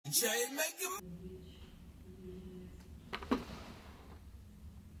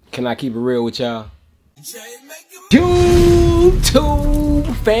Can I keep it real with y'all? YouTube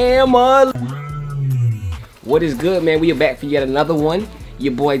family, what is good, man? We are back for yet another one.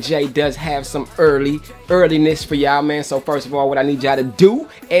 Your boy Jay does have some earliness for y'all, man. So first of all, what I need y'all to do,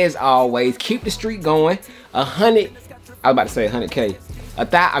 as always, keep the streak going. 100, I was about to say 100K.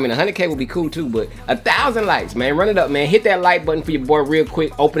 100K would be cool too, but 1,000 likes, man. Run it up, man. Hit that like button for your boy real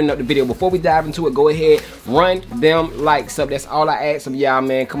quick. Opening up the video. Before we dive into it, go ahead, run them likes up. That's all I ask of y'all,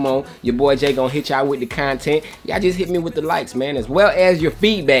 man. Come on. Your boy Jay gonna hit y'all with the content. Y'all just hit me with the likes, man, as well as your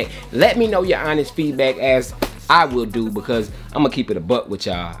feedback. Let me know your honest feedback, as I will do, because I'm gonna keep it a buck with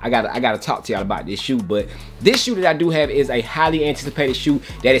y'all. I gotta talk to y'all about this shoe, but this shoe that I do have is a highly anticipated shoe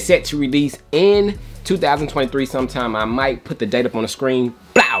that is set to release in 2023 sometime. I might put the date up on the screen.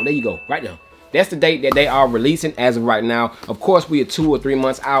 Blow, there you go, right there. That's the date that they are releasing as of right now. Of course, we are 2 or 3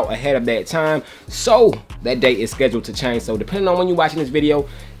 months out ahead of that time, so that date is scheduled to change. So depending on when you're watching this video,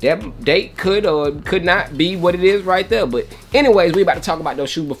 that date could or could not be what it is right there. But anyways, we about to talk about those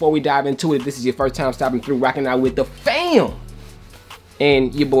shoes. Before we dive into it, if this is your first time stopping through, rocking out with the fam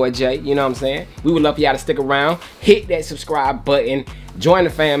and your boy Jay, you know what I'm saying? We would love for y'all to stick around, hit that subscribe button, join the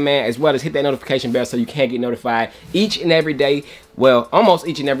fam, man, as well as hit that notification bell so you can get notified each and every day. Well, almost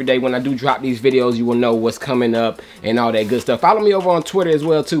each and every day when I do drop these videos, you will know what's coming up and all that good stuff. Follow me over on Twitter as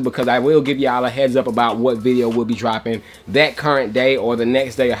well too, because I will give y'all a heads up about what video will be dropping that current day or the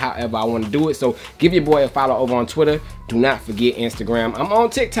next day, or however I want to do it. So give your boy a follow over on Twitter. Do not forget Instagram. I'm on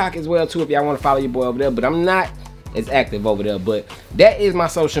TikTok as well too if y'all want to follow your boy over there, but I'm not as active over there. But that is my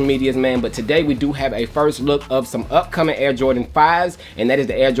social medias, man. But today we do have a first look of some upcoming Air Jordan 5s, and that is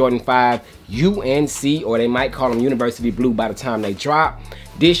the Air Jordan 5 UNC, or they might call them University Blue by the time they drop.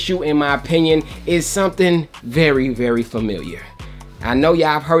 This shoe, in my opinion, is something very, very familiar. I know y'all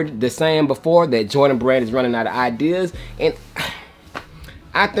have heard the saying before that Jordan Brand is running out of ideas, and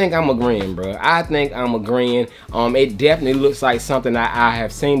I think I'm agreeing, bro. I think I'm agreeing. It definitely looks like something that I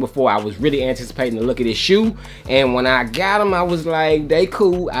have seen before. I was really anticipating to look at this shoe, and when I got them, I was like, they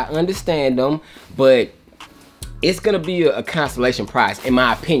cool. I understand them, but it's gonna be a consolation prize, in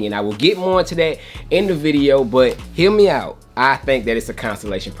my opinion. I will get more into that in the video, but hear me out. I think that it's a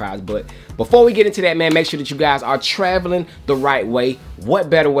consolation prize. But before we get into that, man, make sure that you guys are traveling the right way. What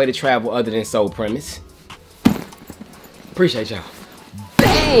better way to travel other than Sole Premise? Appreciate y'all.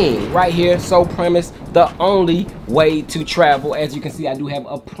 Bang! Right here, Sole Premise, the only way to travel. As you can see, I do have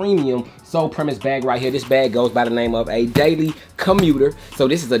a premium Sole Premise bag right here. This bag goes by the name of a daily commuter. So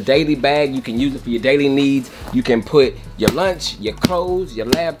this is a daily bag. You can use it for your daily needs. You can put your lunch, your clothes, your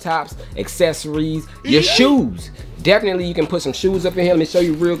laptops, accessories, your shoes. Definitely you can put some shoes up in here. Let me show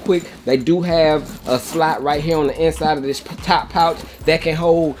you real quick. They do have a slot right here on the inside of this top pouch that can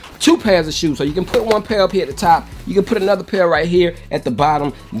hold 2 pairs of shoes. So you can put 1 pair up here at the top. You can put another pair right here at the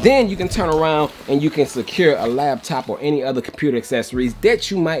bottom. Then you can turn around and you can secure a laptop or any other computer accessories that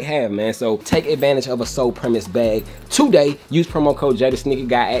you might have, man. So take advantage of a Sole Premise bag today. Use promo code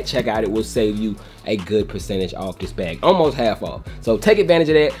JayTheSneakerGuy at checkout. It will save you a good percentage off this bag, almost half off. So take advantage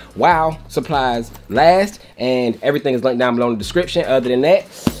of that while supplies last, and everything is linked down below in the description. Other than that,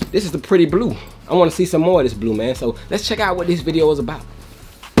 this is the pretty blue. I want to see some more of this blue, man. So let's check out what this video is about.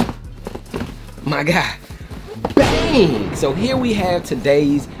 My God, bang! So here we have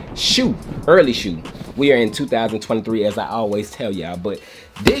today's shoe, early shoe. We are in 2023, as I always tell y'all, but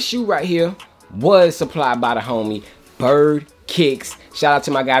this shoe right here was supplied by the homie Bird Kicks. Shout out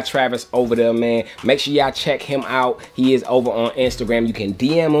to my guy Travis over there, man. Make sure y'all check him out. He is over on Instagram. You can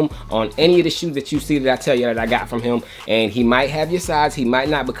DM him on any of the shoes that you see that I tell you that I got from him, and he might have your size, he might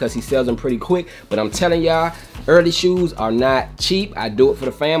not, because he sells them pretty quick. But I'm telling y'all, early shoes are not cheap. I do it for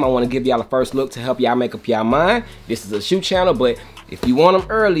the fam. I want to give y'all a first look to help y'all make up y'all mind. This is a shoe channel, but if you want them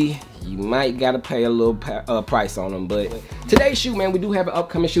early, you might gotta pay a little price on them. But today's shoe, man, we do have an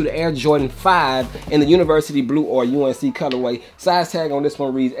upcoming shoe, the Air Jordan 5 in the University Blue or UNC colorway. Size tag on this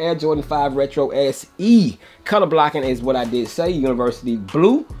one reads Air Jordan 5 Retro SE. Color blocking is what I did say. University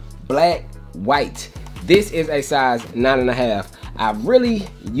Blue, black, white. This is a size 9.5. I really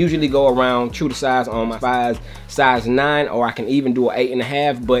usually go around true to size on my 5s, size 9, or I can even do an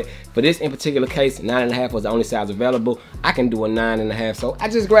 8.5. But for this in particular case, 9.5 was the only size available. I can do a 9.5, so I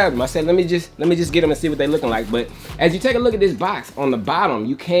just grabbed them. I said, let me just get them and see what they're looking like. But as you take a look at this box on the bottom,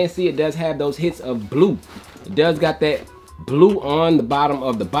 you can see it does have those hits of blue. It does got that blue on the bottom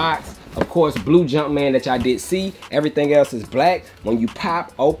of the box. Of course, blue Jumpman that y'all did see. Everything else is black. When you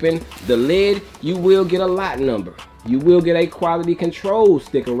pop open the lid, you will get a lot number. you will get a quality control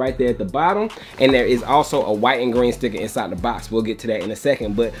sticker right there at the bottom. And there is also a white and green sticker inside the box. We'll get to that in a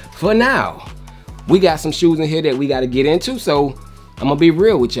second. But for now, we got some shoes in here that we got to get into. So I'm going to be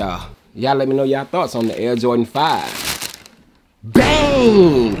real with y'all. Y'all let me know y'all thoughts on the Air Jordan 5.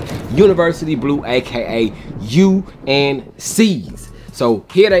 Bang! University Blue, aka UNCs. So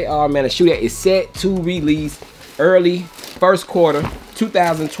here they are, man. A shoe that is set to release early first quarter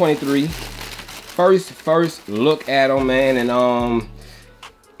 2023. First look at them, man, and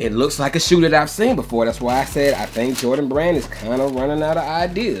it looks like a shoe that I've seen before. That's why I said I think Jordan Brand is kind of running out of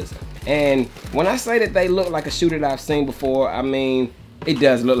ideas. And when I say that they look like a shoe that I've seen before, I mean it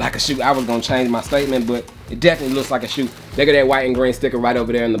does look like a shoe. I was gonna change my statement, but it definitely looks like a shoe. Look at that white and green sticker right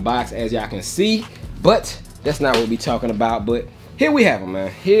over there in the box, as y'all can see. But that's not what we're talking about. But here we have them,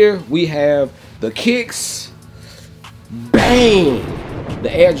 man. Here we have the kicks. Bang!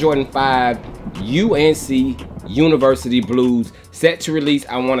 The Air Jordan 5 UNC University Blues, set to release,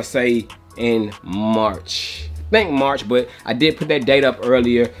 I want to say in March. I think March, but I did put that date up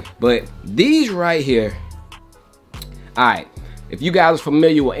earlier. But these right here, all right, if you guys are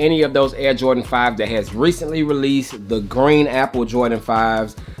familiar with any of those Air Jordan 5s that has recently released, the green apple Jordan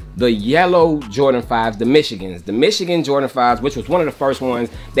 5s, the yellow Jordan 5s, the Michigan Jordan 5s, which was one of the first ones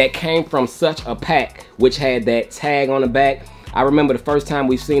that came from such a pack, which had that tag on the back. I remember the first time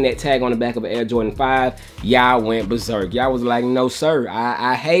we've seen that tag on the back of an Air Jordan 5, y'all went berserk. Y'all was like, no sir,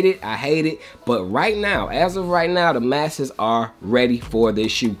 I hate it. But right now, as of right now, the masses are ready for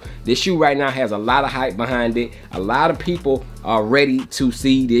this shoe. This shoe right now has a lot of hype behind it. A lot of people are ready to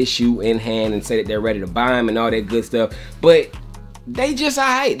see this shoe in hand and say that they're ready to buy them and all that good stuff. But they just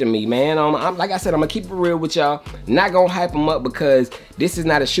alright to me, man. Like I said, I'm gonna keep it real with y'all. Not gonna hype them up because this is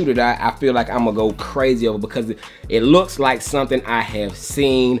not a shoe that I feel like I'm gonna go crazy over, because it looks like something I have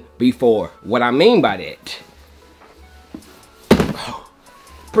seen before. What I mean by that,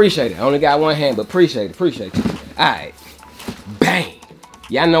 appreciate it. I only got one hand, but appreciate it. Alright, bang.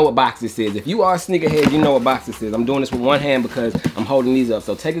 Y'all know what box this is. If you are a sneakerhead, you know what box this is. I'm doing this with one hand because I'm holding these up.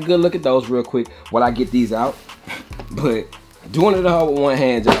 So take a good look at those real quick while I get these out. But doing it all with one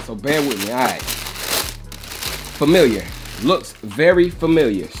hand, y'all, so bear with me. All right, familiar, looks very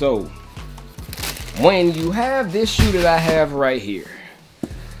familiar. So when you have this shoe that I have right here,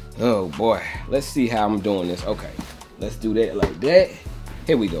 oh boy, let's see how I'm doing this. Okay, let's do that like that.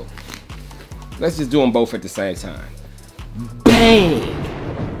 Here we go. Let's just do them both at the same time.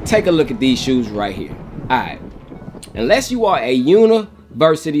 Bang! Take a look at these shoes right here. All right, unless you are a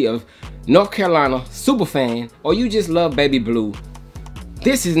University of North Carolina super fan, or you just love baby blue,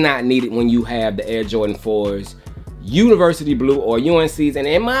 this is not needed when you have the Air Jordan 4s, University Blue or UNCs. And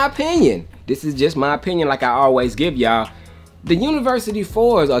in my opinion, this is just my opinion, like I always give y'all, the University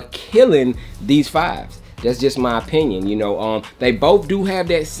 4s are killing these 5s. That's just my opinion, you know. They both do have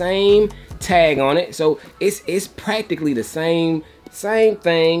that same tag on it, so it's practically the same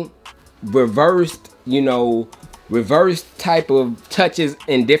thing, reversed, you know, reverse type of touches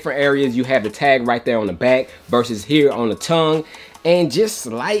in different areas. You have the tag right there on the back versus here on the tongue, and just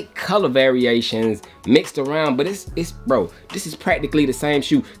slight color variations mixed around. But it's bro, this is practically the same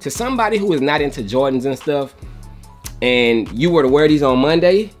shoe. To somebody who is not into Jordans and stuff, and you were to wear these on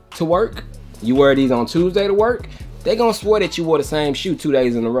Monday to work, you wear these on Tuesday to work, they gonna swear that you wore the same shoe 2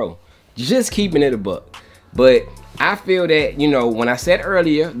 days in a row. Just keeping it a buck. But I feel that, you know, when I said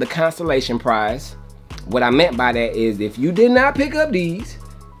earlier the consolation prize, what I meant by that is if you did not pick up these,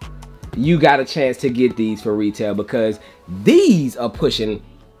 you got a chance to get these for retail, because these are pushing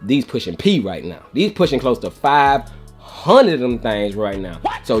P right now. These pushing close to 500 of them things right now.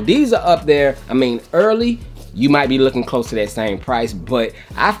 What? So these are up there. I mean, early, you might be looking close to that same price, but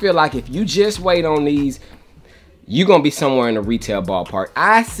I feel like if you just wait on these, you're gonna be somewhere in the retail ballpark.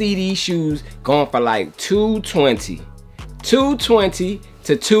 I see these shoes going for like $220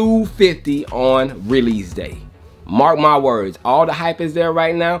 to $250 on release day. Mark my words, all the hype is there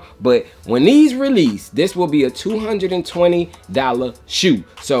right now, but when these release, this will be a $220 shoe.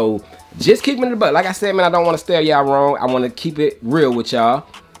 So just keep it in the butt. Like I said, man, I don't want to steer y'all wrong. I want to keep it real with y'all.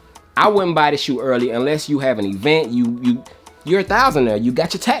 I wouldn't buy the shoe early unless you have an event. You're a thousandaire. You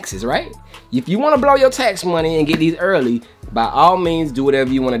got your taxes, right? If you want to blow your tax money and get these early, by all means, do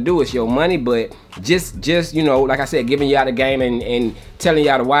whatever you want to do. It's your money. But just you know, like I said, giving y'all the game and telling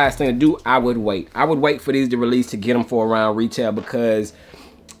y'all the wise thing to do, I would wait. I would wait for these to release to get them for around retail, because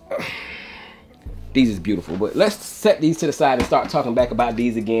these is beautiful. But let's set these to the side and start talking back about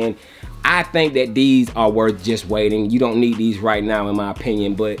these again. I think that these are worth just waiting. You don't need these right now, in my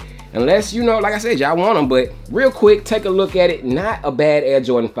opinion. But unless, you know, like I said, y'all want them. But real quick, take a look at it. Not a bad Air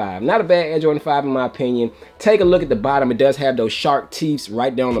Jordan 5. Not a bad Air Jordan 5 in my opinion. Take a look at the bottom. It does have those shark teeth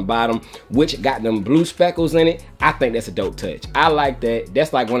right there on the bottom, which got them blue speckles in it. I think that's a dope touch. I like that.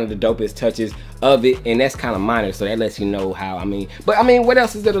 That's like one of the dopest touches of it, and that's kind of minor, so that lets you know how, but what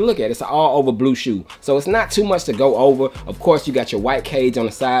else is there to look at? It's an all over blue shoe, so it's not too much to go over. Of course, you got your white cage on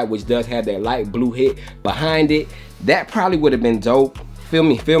the side, which does have that light blue hit behind it. That probably would have been dope. Feel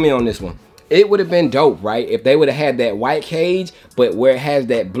me on this one. It would have been dope, right, if they would have had that white cage, but where it has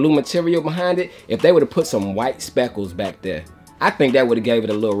that blue material behind it, if they would have put some white speckles back there. I think that would have gave it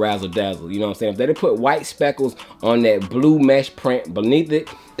a little razzle dazzle, you know what I'm saying? If they'd have put white speckles on that blue mesh print beneath it,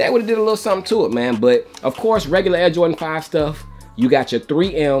 that would have did a little something to it, man. But of course, regular Air Jordan 5 stuff, you got your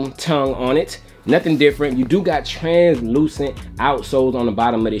 3M tongue on it. Nothing different. You do got translucent outsoles on the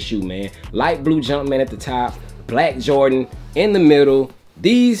bottom of this shoe, man. Light blue Jumpman at the top, black Jordan in the middle.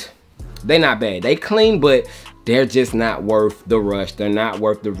 These, they not bad. They clean, but they're just not worth the rush. They're not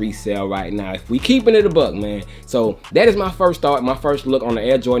worth the resale right now, if we keeping it a buck, man. So that is my first thought, my first look on the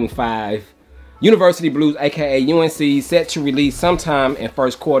Air Jordan 5 University Blues, aka UNC, set to release sometime in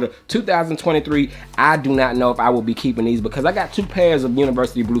first quarter 2023. I do not know if I will be keeping these because I got 2 pairs of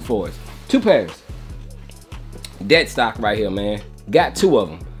University Blue 4s. 2 pairs. Dead stock right here, man. Got 2 of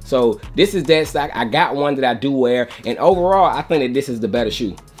them. So this is dead stock. I got one that I do wear, and overall, I think that this is the better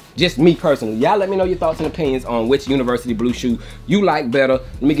shoe. Just me personally. Y'all let me know your thoughts and opinions on which University Blue shoe you like better.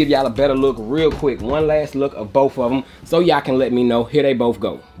 Let me give y'all a better look real quick. One last look of both of them so y'all can let me know. Here they both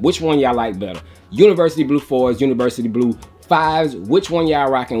go. Which one y'all like better? University Blue 4s, University Blue 5s. Which one y'all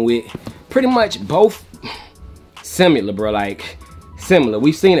rocking with? Pretty much both similar, bro. Like, similar.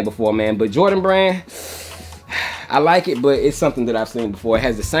 We've seen it before, man. But Jordan brand, I like it, but it's something that I've seen before. It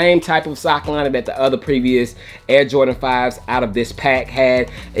has the same type of sock liner that the other previous Air Jordan 5s out of this pack had.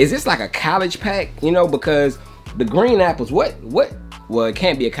 Is this like a college pack? You know, because the green apples, what? Well, it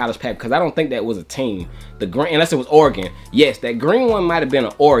can't be a college pack because I don't think that was a team. The green, unless it was Oregon. Yes, that green one might have been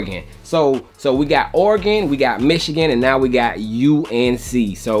an Oregon. So we got Oregon, we got Michigan, and now we got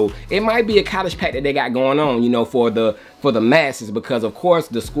UNC. So it might be a college pack that they got going on, you know, for the masses, because of course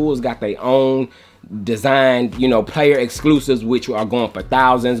the schools got their own designed, you know, player exclusives, which are going for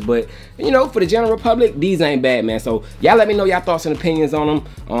thousands. But you know, for the general public, these ain't bad, man. So y'all let me know y'all thoughts and opinions on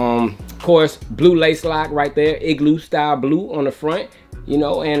them. Of course, blue lace lock right there, igloo style blue on the front, you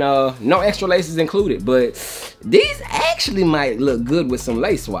know, and no extra laces included. But these actually might look good with some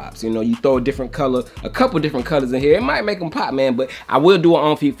lace swaps. You know, you throw a different color, a couple different colors in here, it might make them pop, man. But I will do an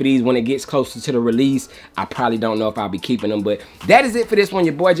on feet for these when it gets closer to the release. I probably don't know if I'll be keeping them, but that is it for this one.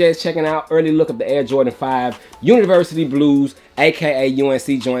 Your boy Jay is checking out early look of the Air Jordan 5 University Blues, aka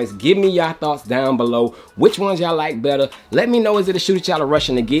UNC joints. Give me y'all thoughts down below. Which ones y'all like better? Let me know, is it a shoe that y'all are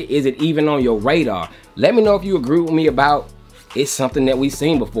rushing to get? Is it even on your radar? Let me know if you agree with me about it's something that we've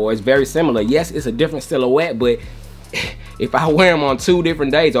seen before. It's very similar. Yes, it's a different silhouette, but if I wear them on 2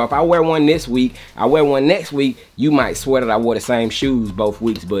 different days, or if I wear one this week, I wear one next week, you might swear that I wore the same shoes both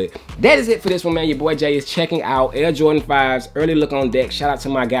weeks. But that is it for this one, man. Your boy Jay is checking out Air Jordan 5s, early look on deck. Shout out to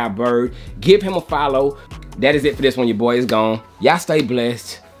my guy Bird. Give him a follow. That is it for this one. Your boy is gone. Y'all stay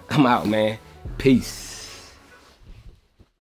blessed. I'm out, man. Peace.